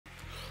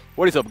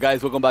What is up,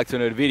 guys? Welcome back to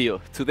another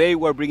video. Today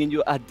we're bringing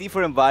you a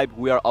different vibe.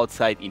 We are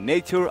outside in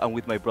nature and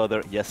with my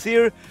brother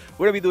Yasir.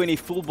 We're gonna be doing a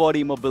full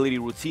body mobility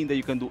routine that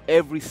you can do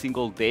every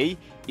single day.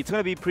 It's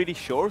gonna be pretty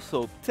short,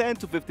 so 10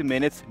 to 15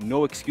 minutes,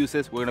 no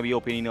excuses. We're gonna be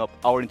opening up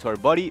our entire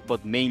body,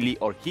 but mainly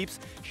our hips,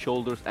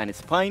 shoulders, and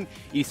spine.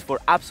 It's for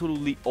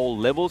absolutely all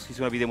levels. He's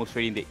gonna be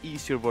demonstrating the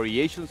easier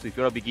variations. So if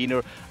you're a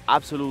beginner,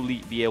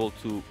 absolutely be able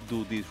to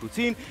do this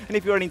routine. And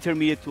if you're an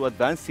intermediate to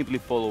advanced, simply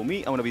follow me.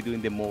 I'm gonna be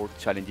doing the more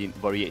challenging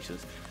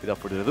variations. Without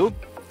further ado,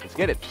 let's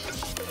get it.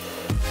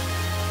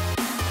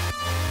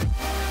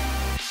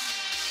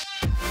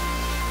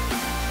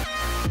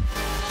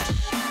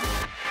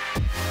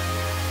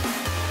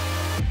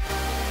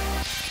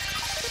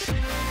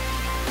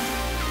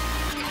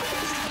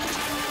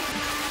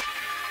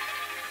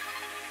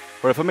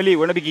 For our family,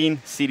 we're gonna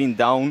begin sitting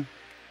down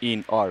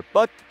in our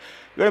butt.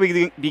 We're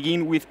gonna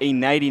begin with a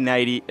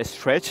 90-90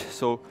 stretch.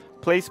 So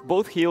place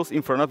both heels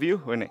in front of you.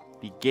 We're gonna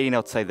be getting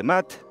outside the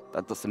mat.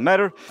 That doesn't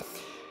matter.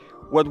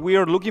 What we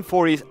are looking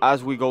for is,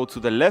 as we go to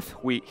the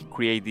left, we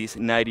create this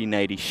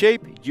 90-90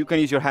 shape. You can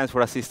use your hands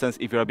for assistance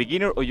if you're a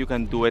beginner, or you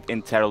can do it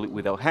entirely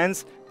without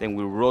hands. Then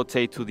we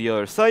rotate to the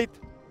other side,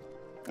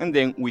 and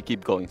then we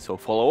keep going. So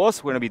follow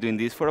us. We're gonna be doing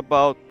this for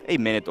about a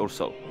minute or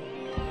so.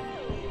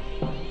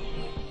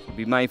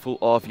 Be mindful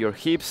of your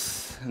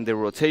hips and the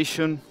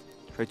rotation.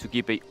 Try to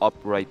keep an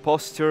upright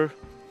posture.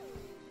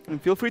 And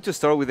feel free to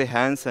start with the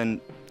hands and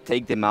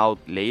take them out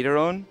later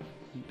on.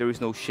 There is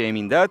no shame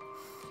in that.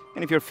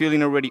 And if you're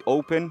feeling already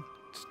open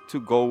to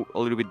go a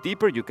little bit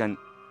deeper, you can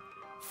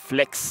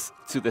flex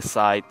to the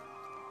side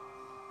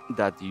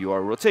that you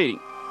are rotating.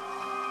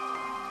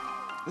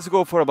 Let's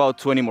go for about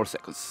 20 more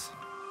seconds.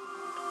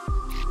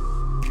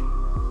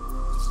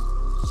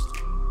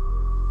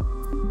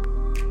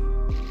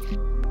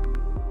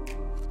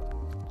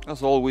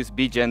 As always,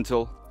 be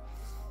gentle.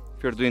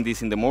 If you're doing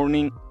this in the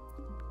morning,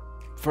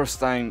 first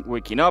time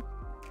waking up,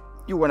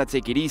 you want to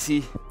take it easy.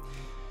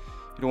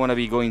 You don't want to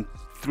be going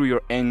through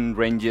your end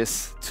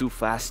ranges too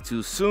fast,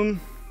 too soon.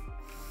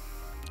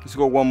 Let's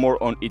go one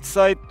more on each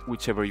side,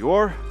 whichever you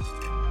are.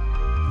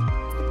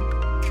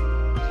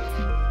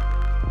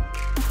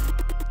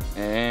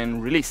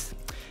 And release.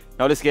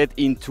 Now let's get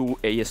into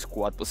a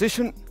squat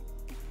position.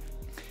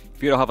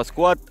 If you don't have a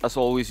squat, as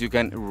always, you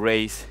can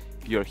raise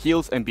your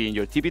heels and be in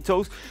your tippy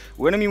toes.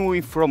 We're gonna be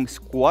moving from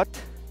squat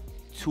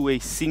to a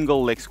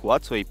single leg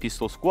squat, so a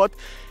pistol squat.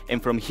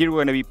 And from here,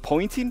 we're gonna be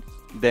pointing,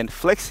 then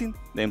flexing,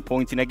 then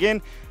pointing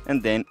again,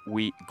 and then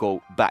we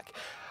go back.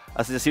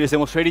 As the series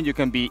demonstrating, you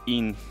can be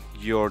in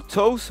your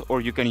toes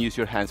or you can use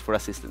your hands for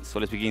assistance. So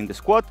let's begin the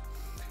squat,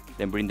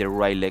 then bring the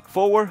right leg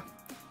forward,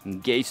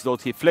 engage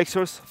those hip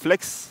flexors,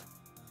 flex,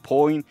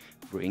 point,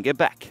 bring it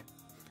back.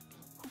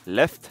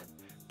 Left,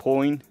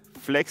 point,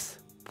 flex,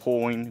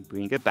 point,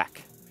 bring it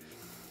back.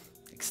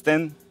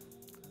 Extend,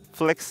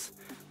 flex,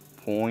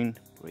 point,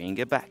 bring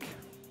it back.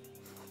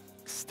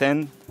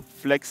 Extend,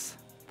 flex,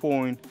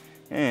 point,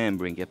 and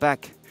bring it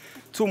back.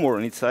 Two more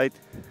on each side.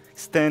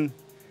 Extend,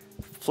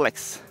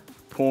 flex,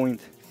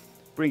 point,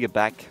 bring it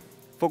back.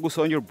 Focus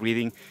on your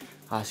breathing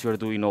as you're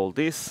doing all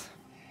this.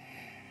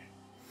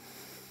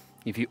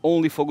 If you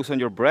only focus on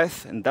your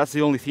breath and that's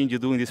the only thing you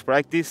do in this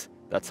practice,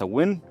 that's a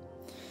win.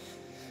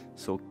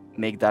 So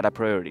make that a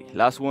priority.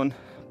 Last one,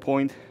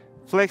 point,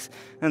 flex,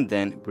 and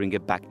then bring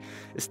it back.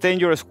 Stay in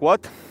your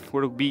squat.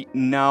 Where it'll be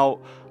now,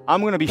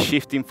 I'm gonna be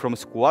shifting from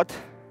squat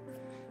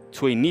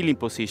to a kneeling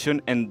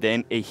position and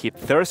then a hip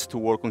thrust to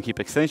work on hip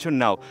extension.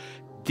 Now,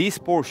 this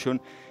portion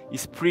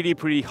is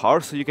pretty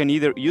hard, so you can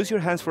either use your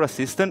hands for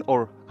assistance,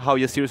 or how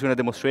Yasir is gonna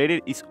demonstrate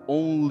it is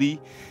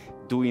only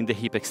doing the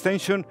hip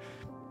extension,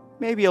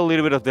 maybe a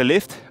little bit of the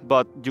lift,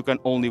 but you can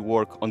only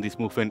work on this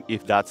movement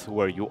if that's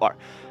where you are.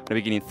 Now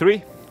begin in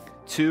 3,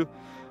 2,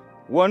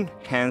 1,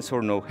 hands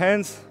or no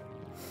hands,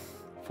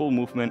 full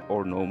movement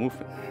or no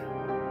movement.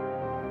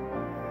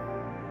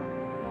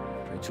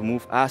 Try to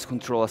move as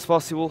controlled as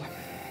possible.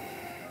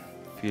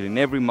 Feeling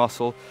every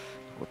muscle,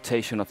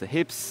 rotation of the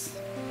hips,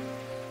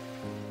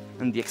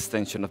 and the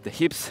extension of the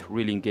hips,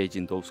 really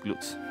engaging those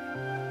glutes.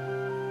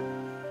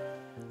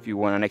 If you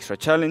want an extra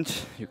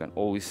challenge, you can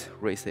always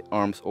raise the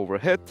arms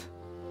overhead.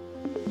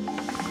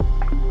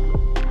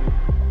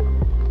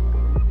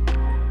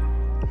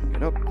 Bring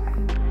it up.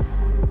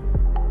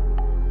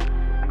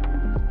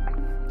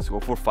 Let's go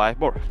for 5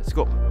 more. Let's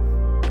go.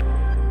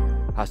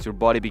 As your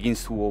body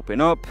begins to open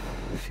up,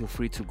 feel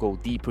free to go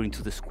deeper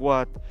into the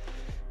squat,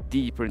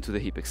 deeper into the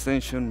hip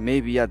extension,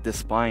 maybe at the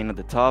spine at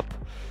the top,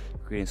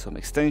 creating some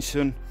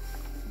extension.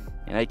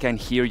 And I can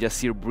hear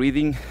Yasir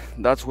breathing.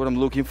 That's what I'm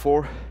looking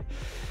for.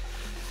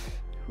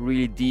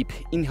 Really deep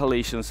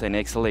inhalations and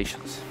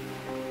exhalations.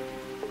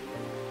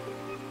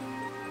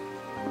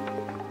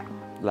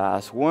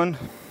 Last one.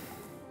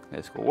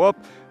 Let's go up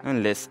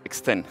and let's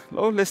extend.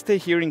 Now let's stay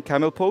here in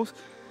camel pose.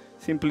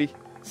 Simply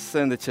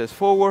send the chest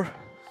forward.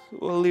 So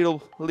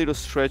a little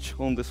stretch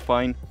on the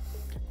spine.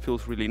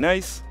 Feels really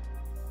nice.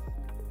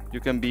 You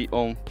can be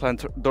on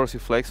plantar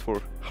dorsiflex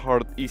for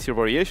hard, easier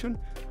variation,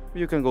 or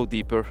you can go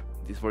deeper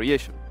this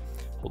variation.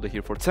 Hold it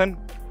here for 10,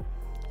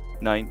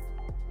 9,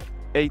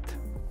 8,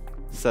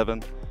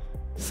 7,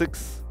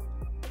 6,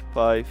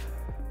 5,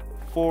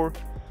 4,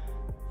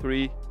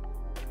 3,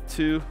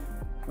 2,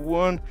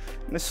 1,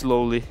 and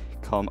slowly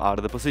come out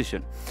of the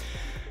position.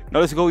 Now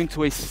let's go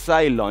into a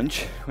side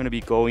lunge. We're going to be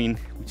going,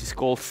 which is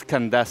called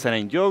Skandasana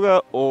in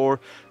yoga,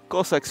 or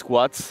Cossack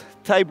squats.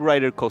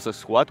 Typewriter Cossack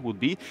squat would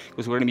be,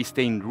 because we're going to be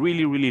staying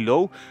really, really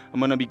low. I'm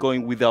going to be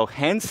going without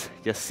hands.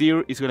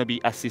 Yasir is going to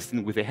be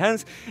assisting with the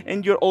hands,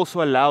 and you're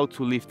also allowed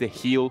to lift the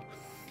heel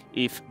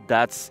if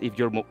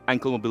your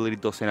ankle mobility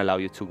doesn't allow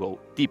you to go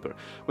deeper.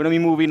 We're going to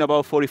be moving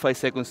about 45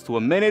 seconds to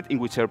a minute in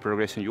whichever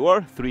progression you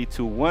are. 3,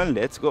 2, 1,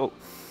 let's go.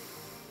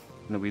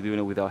 I'm going to be doing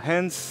it without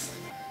hands.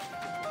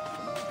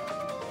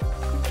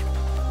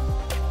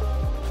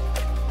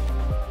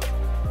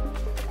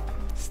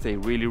 Stay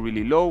really,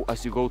 really low.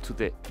 As you go to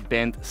the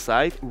bent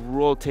side,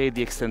 rotate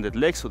the extended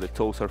legs so the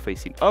toes are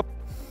facing up.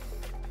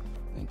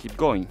 And keep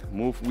going.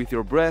 Move with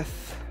your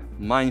breath,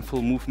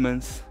 mindful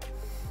movements,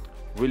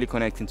 really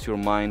connecting to your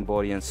mind,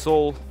 body, and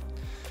soul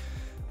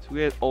to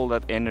get all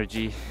that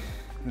energy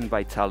and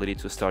vitality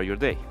to start your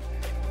day.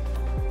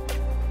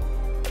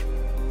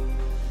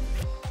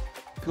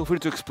 Feel free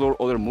to explore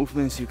other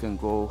movements. You can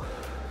go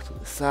to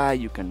the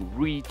side, you can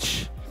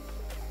reach,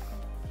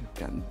 you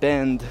can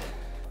bend.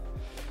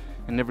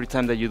 And every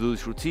time that you do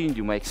this routine,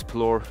 you might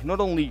explore not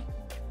only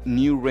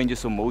new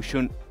ranges of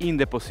motion in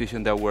the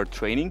position that we're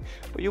training,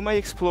 but you might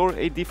explore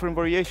a different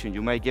variation.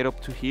 You might get up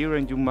to here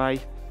and you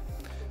might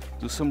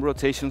do some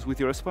rotations with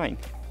your spine.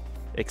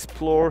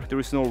 Explore. There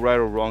is no right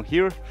or wrong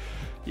here.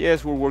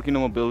 Yes, we're working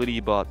on mobility,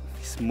 but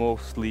it's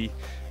mostly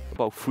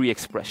about free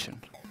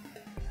expression.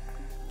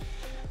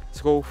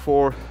 Let's go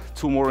for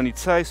 2 more on each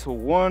side. So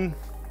 1,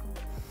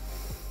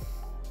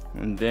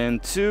 and then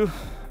 2.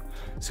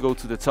 Let's go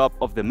to the top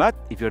of the mat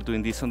if you're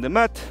doing this on the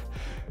mat,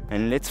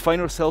 and let's find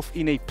ourselves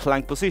in a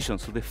plank position.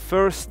 So the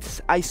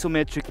first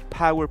isometric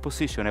power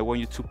position, I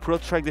want you to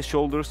protract the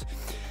shoulders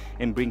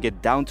and bring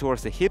it down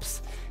towards the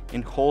hips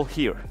and hold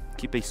here.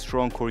 Keep a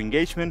strong core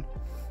engagement.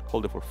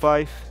 Hold it for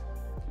 5,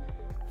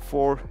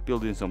 4,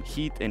 building some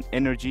heat and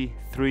energy.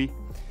 3,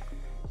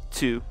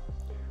 2,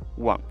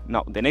 1.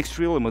 Now the next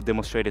drill I'm going to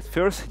demonstrate it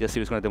first.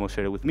 Yasir is going to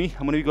demonstrate it with me.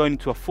 I'm going to be going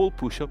into a full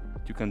push-up.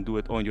 You can do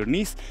it on your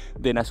knees.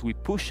 Then as we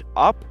push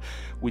up,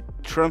 we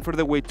transfer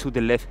the weight to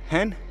the left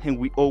hand and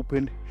we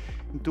open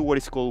into what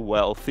is called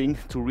wild thing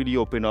to really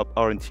open up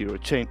our anterior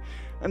chain.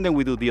 And then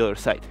we do the other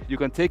side. You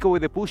can take away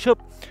the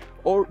push-up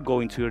or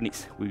go into your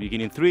knees. We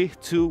begin in 3,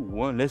 2,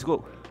 1, let's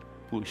go.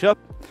 Push up,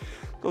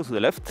 go to the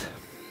left,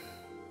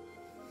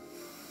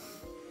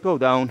 go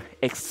down,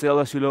 exhale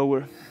as you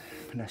lower,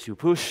 and as you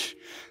push,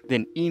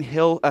 then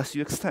inhale as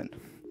you extend.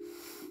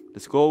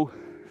 Let's go.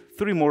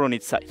 3 more on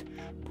each side.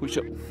 Push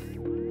up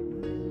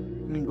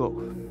and go.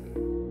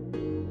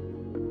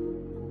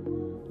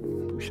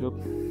 Push up.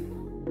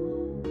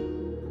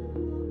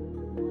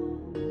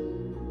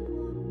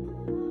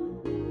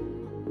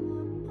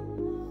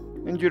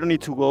 And you don't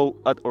need to go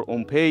at our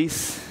own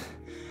pace.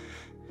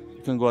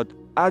 You can go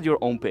at your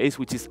own pace,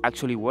 which is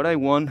actually what I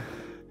want.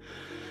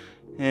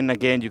 And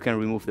again, you can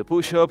remove the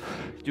push-up.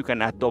 You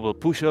can add double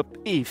push-up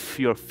if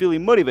you're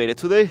feeling motivated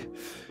today.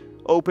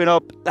 Open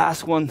up,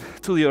 last one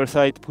to the other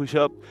side, push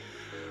up,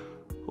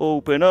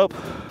 open up.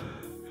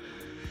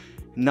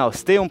 Now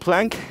stay on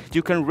plank.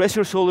 You can rest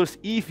your shoulders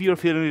if you're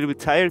feeling a little bit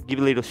tired, give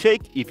it a little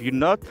shake. If you're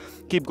not,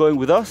 keep going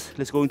with us.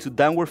 Let's go into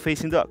downward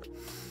facing dog.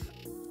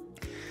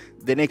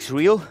 The next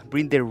reel,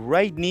 bring the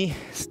right knee,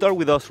 start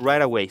with us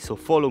right away. So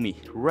follow me,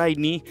 right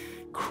knee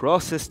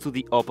crosses to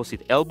the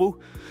opposite elbow.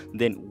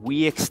 Then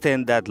we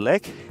extend that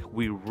leg,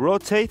 we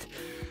rotate,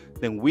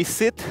 then we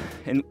sit,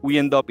 and we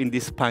end up in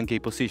this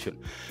pancake position.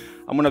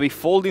 I'm gonna be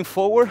folding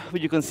forward,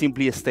 but you can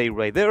simply stay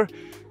right there.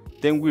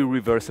 Then we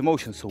reverse the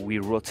motion. So we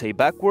rotate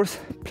backwards,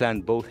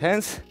 plant both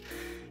hands,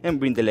 and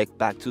bring the leg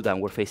back to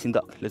downward facing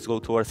dog. Let's go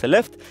towards the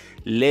left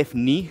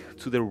knee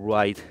to the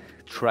right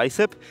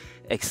tricep,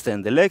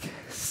 extend the leg,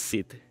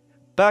 sit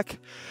back,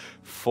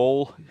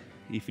 fold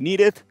if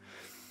needed,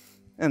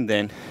 and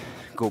then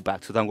go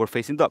back to downward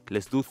facing dog.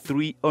 Let's do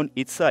 3 on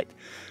each side.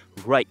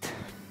 Right,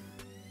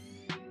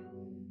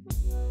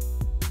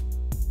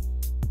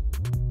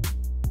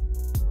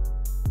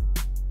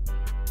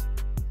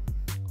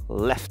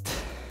 left,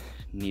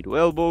 knee to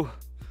elbow,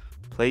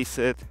 place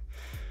it,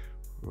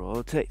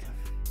 rotate.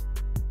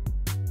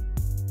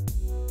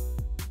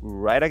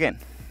 Right again.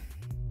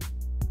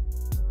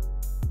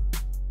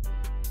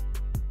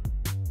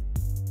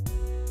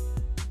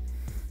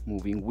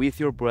 Moving with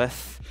your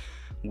breath,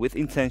 with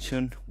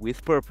intention,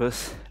 with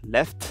purpose.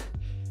 Left,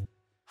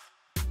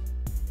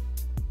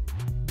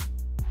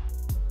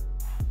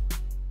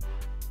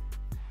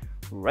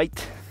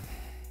 right,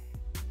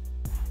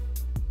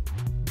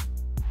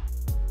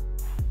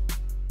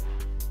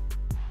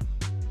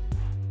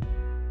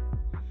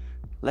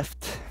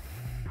 left,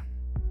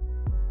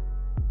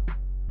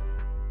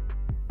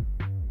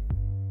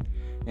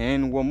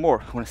 and one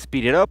more. I want to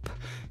speed it up.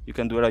 You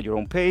can do it at your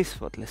own pace,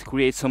 but let's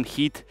create some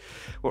heat.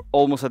 We're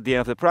almost at the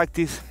end of the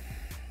practice.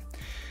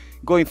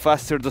 Going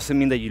faster doesn't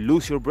mean that you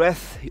lose your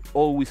breath. You're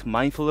always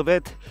mindful of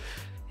it,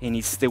 and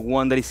it's the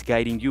one that is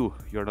guiding you.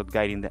 You're not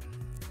guiding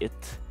it.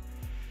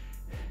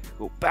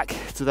 Go back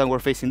to downward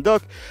facing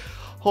dog.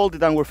 Hold the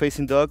downward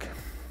facing dog.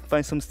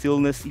 Find some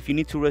stillness. If you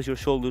need to rest your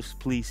shoulders,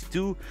 please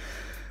do.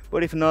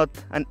 But if not,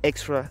 an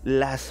extra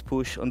last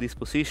push on this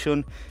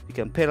position. You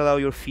can pedal out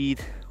your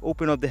feet,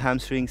 open up the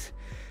hamstrings,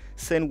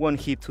 send one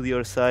hip to the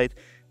other side.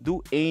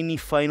 Do any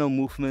final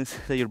movements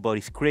that your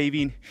body's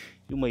craving.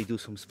 You might do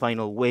some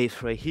spinal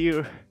waves right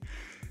here.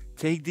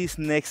 Take these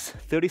next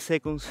 30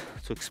 seconds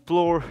to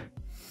explore.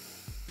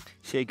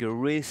 Shake your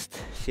wrist,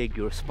 shake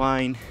your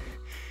spine.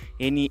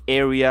 Any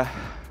area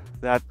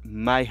that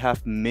might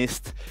have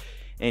missed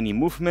any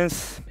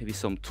movements, maybe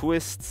some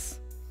twists.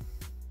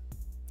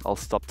 I'll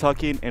stop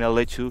talking and I'll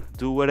let you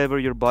do whatever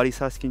your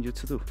body's asking you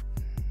to do.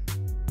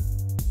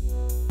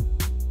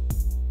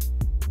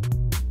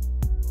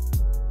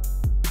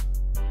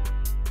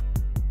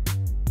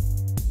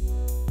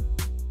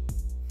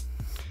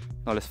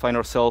 Now let's find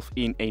ourselves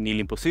in a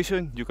kneeling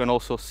position. You can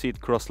also sit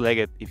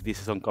cross-legged if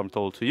this is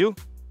uncomfortable to you.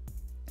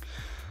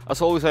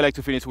 As always, I like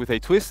to finish with a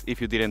twist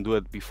if you didn't do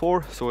it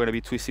before. So we're gonna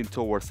be twisting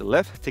towards the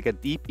left. Take a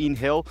deep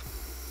inhale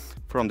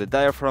from the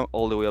diaphragm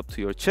all the way up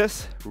to your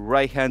chest.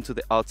 Right hand to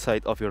the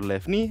outside of your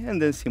left knee, and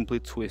then simply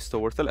twist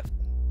towards the left.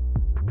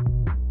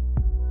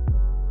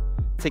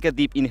 Take a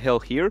deep inhale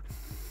here.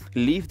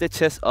 Lift the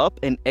chest up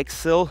and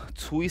exhale,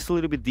 twist a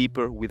little bit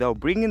deeper without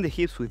bringing the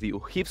hips with you.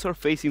 Hips are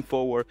facing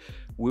forward,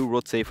 we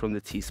rotate from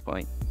the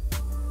T-spine.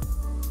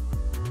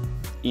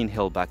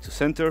 Inhale back to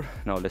center.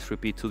 Now let's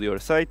repeat to the other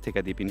side. Take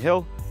a deep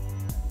inhale.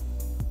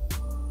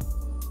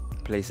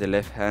 Place the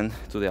left hand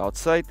to the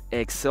outside,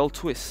 exhale,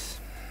 twist.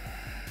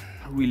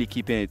 Really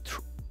keeping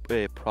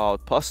a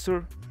proud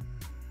posture.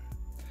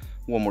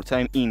 One more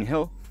time,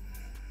 inhale.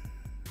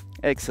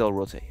 Exhale,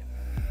 rotate.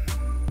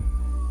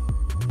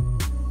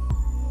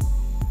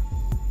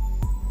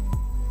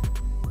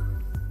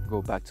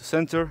 Go back to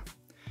center.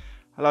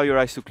 Allow your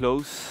eyes to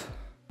close.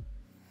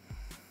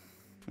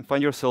 And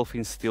find yourself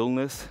in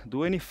stillness.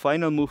 Do any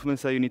final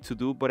movements that you need to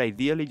do, but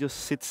ideally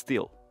just sit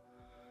still.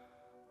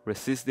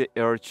 Resist the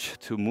urge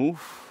to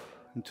move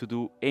and to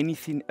do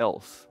anything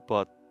else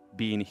but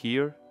being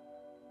here,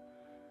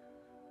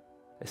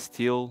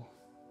 still,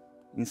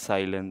 in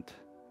silent,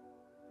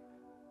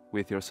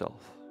 with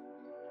yourself.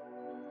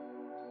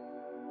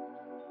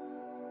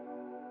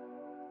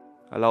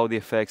 Allow the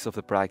effects of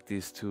the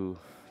practice to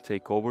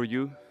take over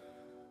you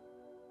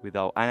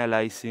without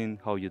analyzing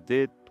how you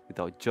did,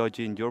 without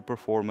judging your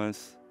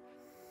performance.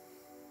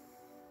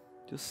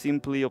 Just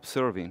simply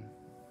observing,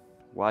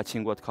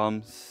 watching what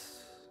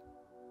comes,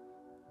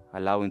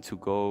 allowing to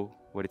go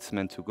where it's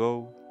meant to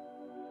go,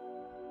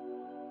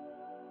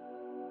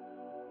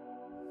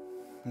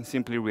 and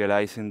simply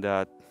realizing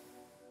that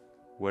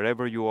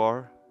wherever you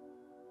are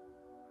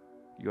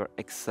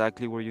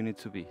exactly where you need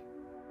to be.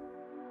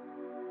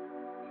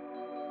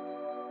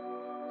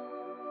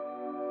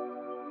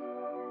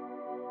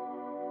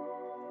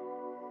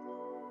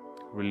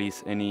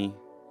 Release any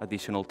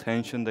additional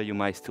tension that you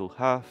might still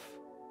have,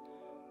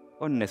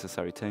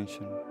 unnecessary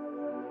tension.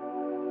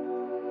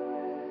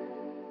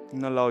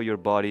 And allow your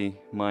body,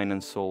 mind,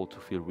 and soul to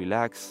feel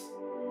relaxed.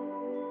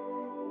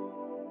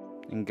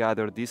 And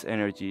gather this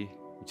energy,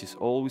 which is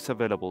always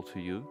available to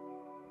you,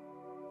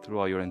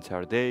 throughout your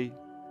entire day,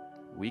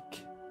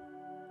 week,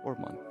 or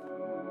month.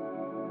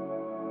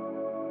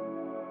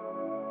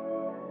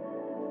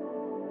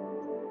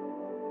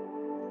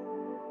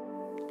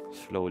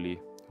 Slowly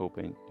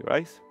open your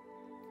eyes.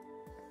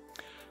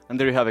 And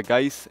there you have it,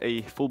 guys,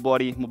 a full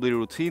body mobility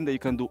routine that you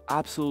can do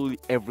absolutely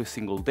every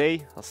single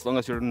day. As long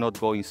as you're not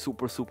going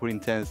super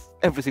intense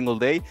every single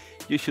day,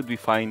 you should be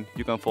fine.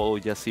 You can follow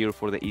Ďasyr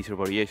for the easier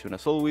variation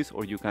as always,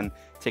 or you can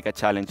take a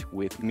challenge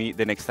with me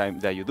the next time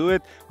that you do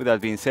it. With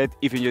that being said,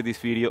 if you enjoyed this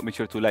video, make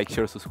sure to like,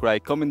 share,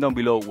 subscribe, comment down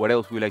below what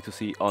else we'd like to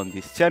see on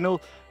this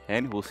channel,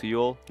 and we'll see you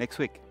all next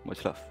week.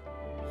 Much love.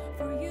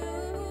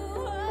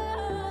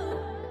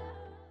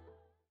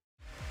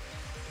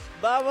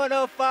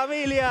 ¡Vámonos,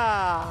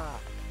 familia!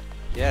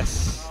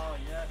 Yes. Oh,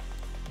 yes.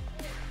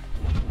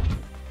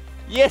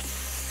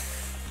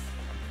 Yes!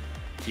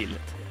 Killed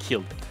it,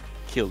 killed it,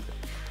 killed it,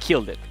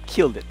 killed it,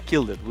 killed it,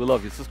 killed it. We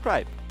love you.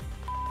 Subscribe.